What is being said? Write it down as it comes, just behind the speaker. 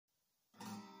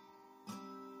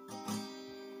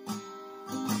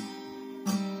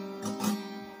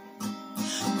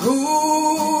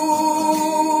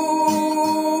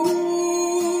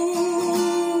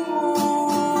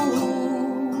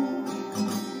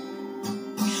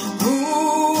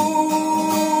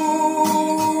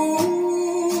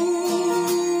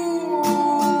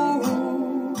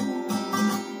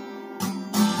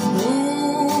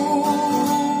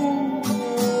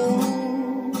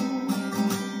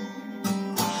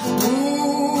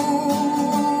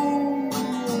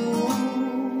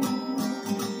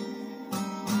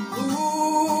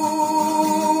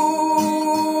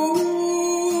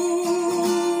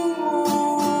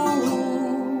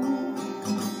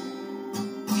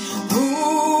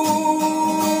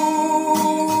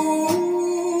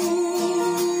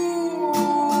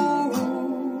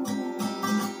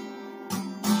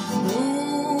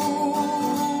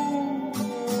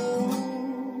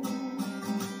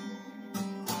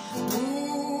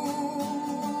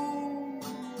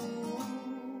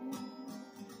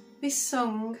This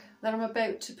song that I'm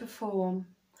about to perform,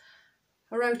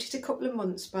 I wrote it a couple of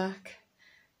months back,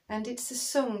 and it's a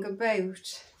song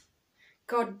about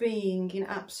God being in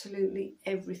absolutely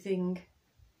everything.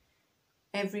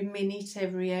 Every minute,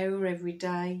 every hour, every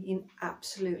day, in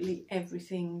absolutely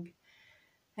everything.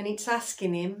 And it's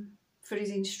asking him for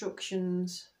his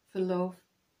instructions for love.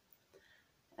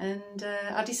 And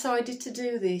I decided to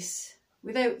do this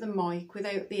without the mic,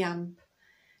 without the amp,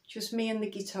 just me and the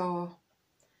guitar.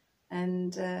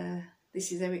 And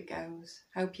this is how it goes.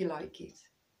 Hope you like it.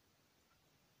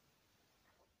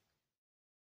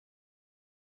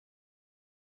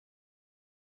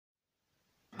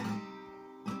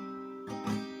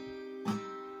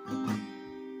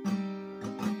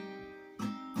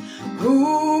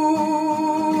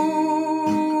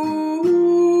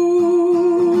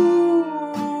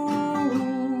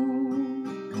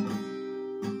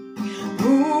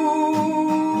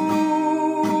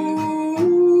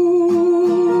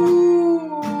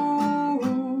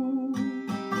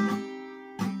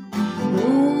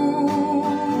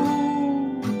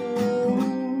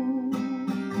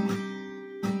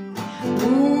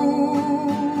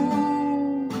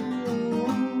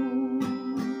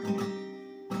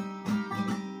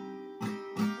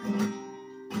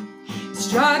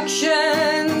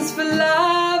 Instructions for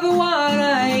love are what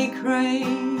I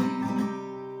crave.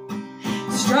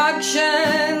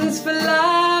 Instructions for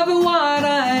love are what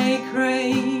I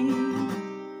crave.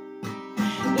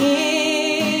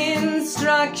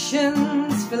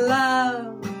 Instructions for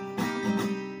love.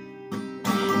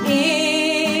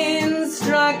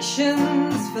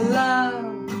 Instructions for love.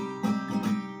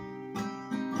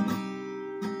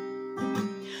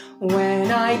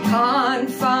 When I can't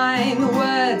find the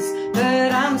words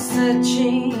that I'm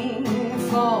searching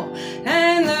for,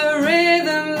 and the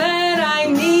rhythm that I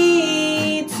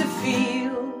need to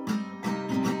feel,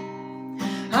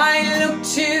 I look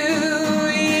to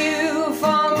you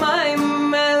for my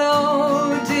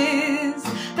melodies,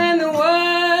 and the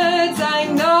words I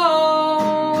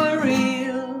know are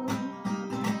real.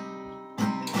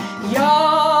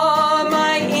 You're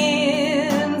my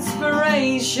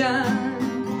inspiration,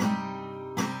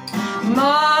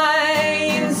 my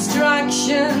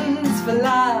instructions for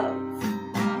love.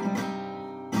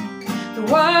 The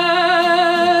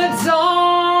words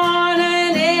on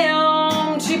an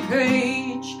empty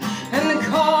page, and the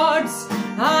chords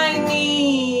I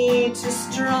need to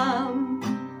strum.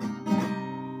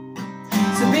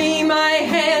 So be my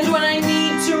hand when I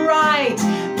need to write,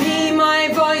 be my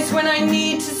voice when I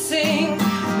need to sing,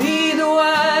 be the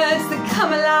words that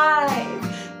come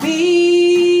alive, be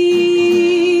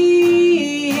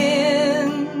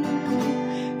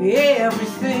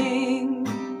everything.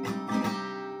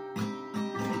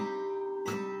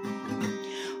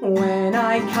 When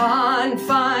I can't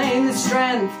find the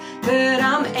strength that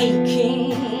I'm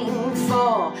aching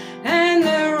for, and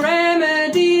the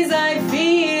remedies I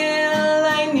feel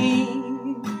I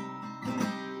need,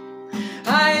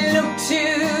 I look to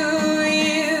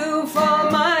you for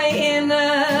my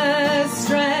inner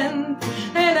strength,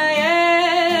 and I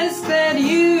ask that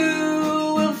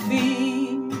you will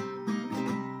feed.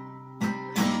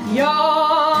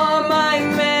 You're my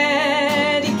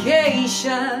medication,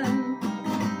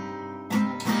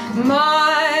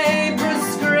 my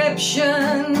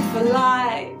prescription for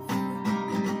life,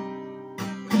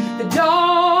 the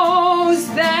dose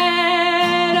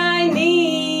that I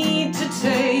need to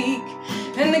take,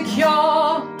 and the cure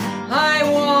I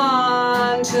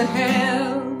want to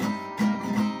have.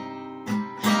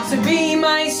 So be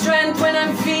my strength when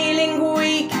I'm feeling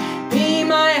weak, be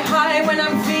my high when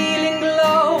I'm feeling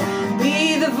low,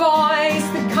 be the voice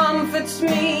that comforts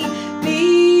me,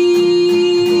 be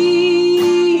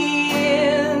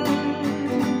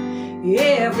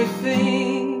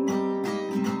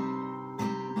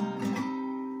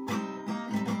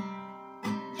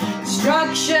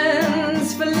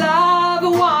Instructions for love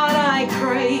are what I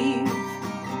crave.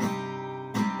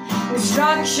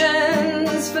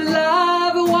 Instructions for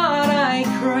love are what I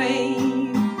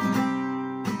crave.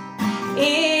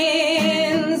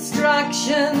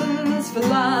 Instructions for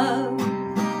love.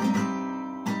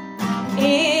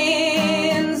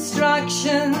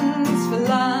 Instructions for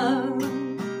love.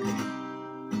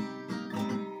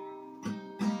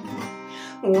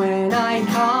 When I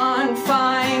can't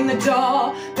find the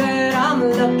door that I'm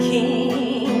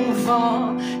looking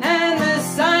for, and the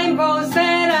signpost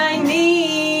that I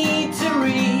need to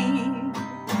read,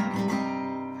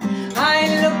 I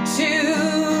look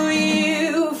to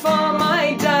you for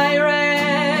my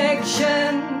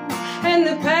direction and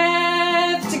the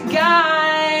path to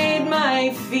guide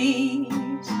my feet.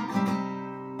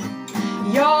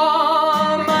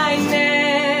 You're my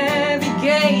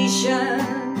navigation,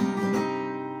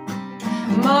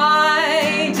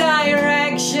 my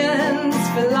directions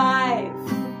for life,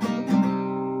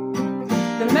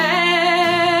 the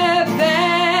map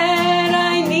that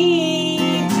I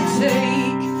need to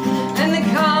take, and the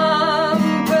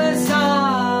compass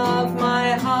of my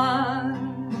heart.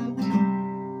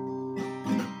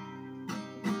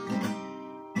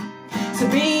 So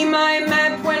be my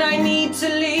map when I need to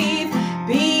leave,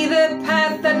 be the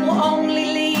path that will only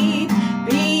lead,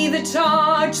 be the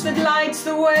torch that lights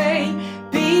the way,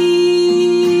 be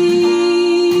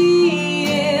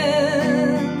in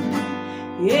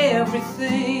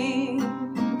everything,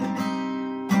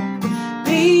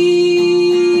 be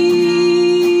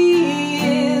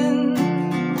in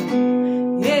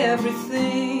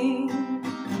everything,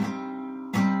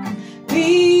 be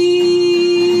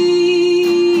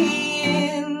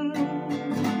in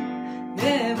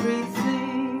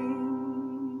everything.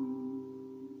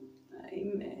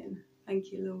 Amen.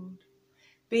 Thank you, Lord.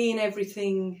 Be in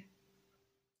everything.